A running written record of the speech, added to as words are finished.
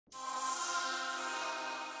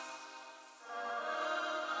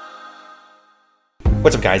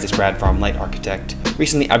What's up guys, it's Brad from Light Architect.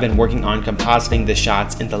 Recently I've been working on compositing the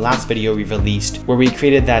shots in the last video we released where we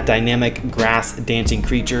created that dynamic grass dancing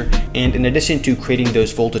creature, and in addition to creating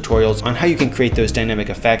those full tutorials on how you can create those dynamic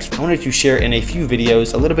effects, I wanted to share in a few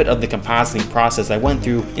videos a little bit of the compositing process I went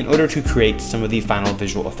through in order to create some of the final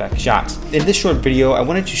visual effect shots. In this short video I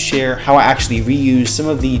wanted to share how I actually reused some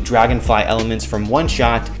of the dragonfly elements from one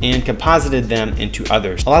shot and composited them into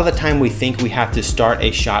others. A lot of the time we think we have to start a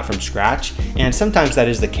shot from scratch, and sometimes that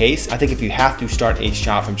is the case. I think if you have to start a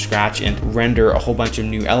shot from scratch and render a whole bunch of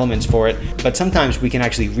new elements for it, but sometimes we can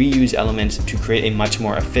actually reuse elements to create a much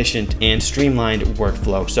more efficient and streamlined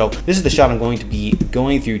workflow. So this is the shot I'm going to be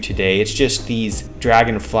going through today. It's just these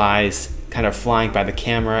dragonflies kind of flying by the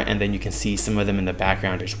camera, and then you can see some of them in the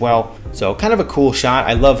background as well. So kind of a cool shot.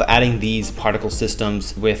 I love adding these particle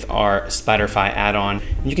systems with our Spiderfy add-on.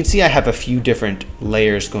 And you can see I have a few different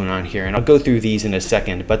layers going on here, and I'll go through these in a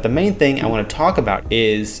second. But the main thing I want to talk about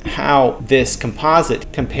is how this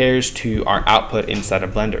composite compares to our output inside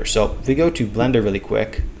of Blender. So if we go to Blender really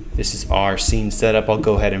quick, this is our scene setup. I'll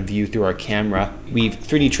go ahead and view through our camera. We've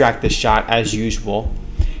 3D tracked this shot as usual.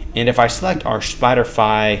 And if I select our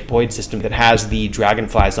Spiderfy void system that has the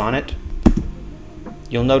dragonflies on it,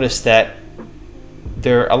 you'll notice that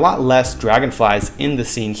there are a lot less dragonflies in the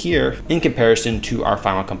scene here in comparison to our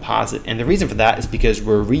final composite. And the reason for that is because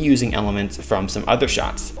we're reusing elements from some other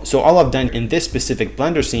shots. So all I've done in this specific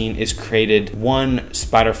Blender scene is created one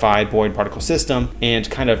Spiderfy void particle system and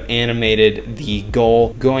kind of animated the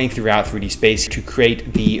goal going throughout 3D space to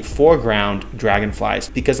create the foreground dragonflies.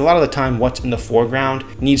 Because a lot of the time what's in the foreground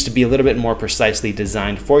needs to be a little bit more precisely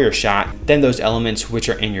designed for your shot than those elements which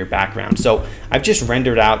are in your background. So I've just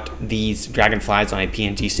rendered out these dragonflies on a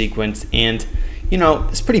PNG sequence, and you know,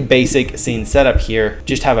 it's pretty basic scene setup here.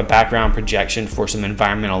 Just have a background projection for some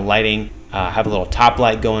environmental lighting, have a little top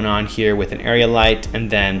light going on here with an area light, and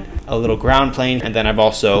then a little ground plane. And then I've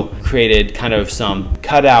also created kind of some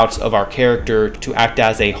cutouts of our character to act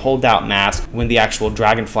as a holdout mask. When the actual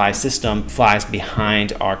dragonfly system flies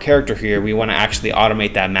behind our character here, we want to actually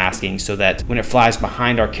automate that masking so that when it flies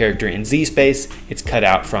behind our character in Z space, it's cut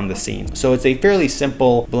out from the scene. So it's a fairly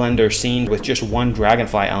simple Blender scene with just one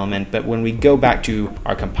dragonfly element. But when we go back to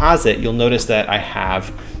our composite, you'll notice that I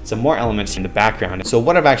have some more elements in the background. So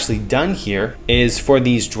what I've actually done here is for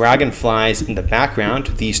these dragonflies in the background,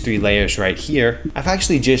 these three layers right here, I've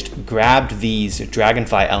actually just grabbed these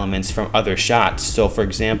dragonfly elements from other shots. So for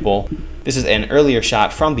example, this is an earlier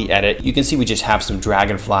shot from the edit. You can see we just have some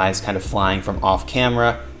dragonflies kind of flying from off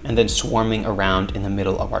camera and then swarming around in the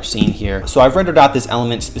middle of our scene here. So I've rendered out this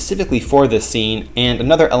element specifically for this scene, and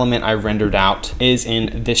another element I rendered out is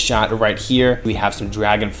in this shot right here. We have some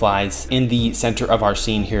dragonflies in the center of our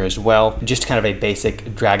scene here as well. Just kind of a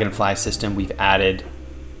basic dragonfly system we've added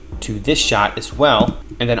to this shot as well.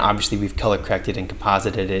 And then obviously we've color corrected and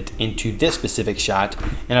composited it into this specific shot,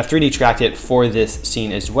 and I've 3D tracked it for this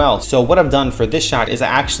scene as well. So what I've done for this shot is I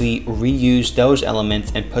actually reused those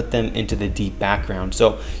elements and put them into the deep background.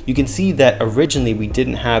 So you can see that originally we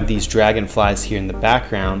didn't have these dragonflies here in the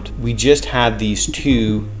background. We just had these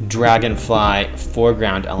two dragonfly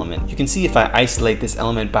foreground elements. You can see if I isolate this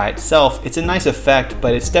element by itself, it's a nice effect,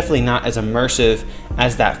 but it's definitely not as immersive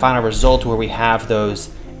as that final result where we have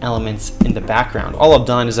those elements in the background. All I've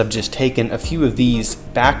done is I've just taken a few of these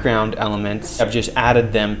background elements, I've just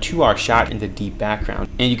added them to our shot in the deep background.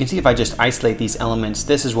 And you can see if I just isolate these elements,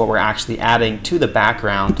 this is what we're actually adding to the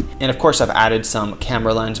background. And of course I've added some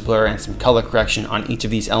camera lens blur and some color correction on each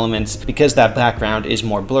of these elements. Because that background is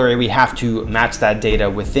more blurry, we have to match that data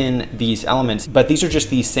within these elements. But these are just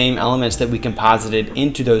these same elements that we composited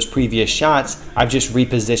into those previous shots. I've just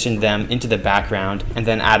repositioned them into the background and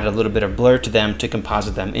then added a little bit of blur to them to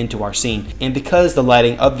composite them into our scene. And because the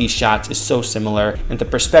lighting of these shots is so similar and the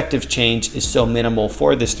perspective change is so minimal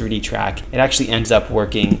for this 3D track, it actually ends up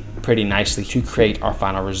working pretty nicely to create our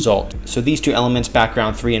final result. So these two elements,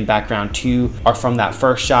 background 3 and background 2, are from that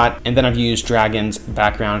first shot, and then I've used Dragon's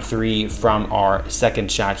background 3 from our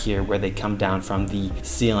second shot here where they come down from the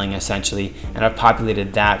ceiling essentially, and I've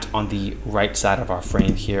populated that on the right side of our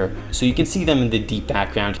frame here. So you can see them in the deep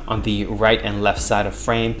background on the right and left side of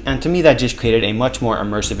frame, and to me that just created a much more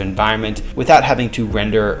immersive environment without having to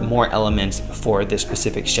render more elements for this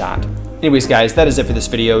specific shot. Anyways guys, that is it for this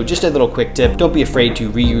video. Just a little quick tip, don't be afraid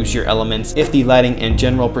to reuse your elements if the lighting and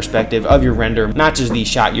general perspective of your render matches the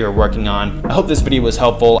shot you're working on. I hope this video was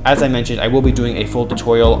helpful. As I mentioned, I will be doing a full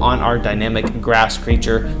tutorial on our dynamic grass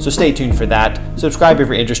creature, so stay tuned for that. Subscribe if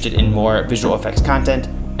you're interested in more visual effects content,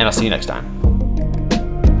 and I'll see you next time.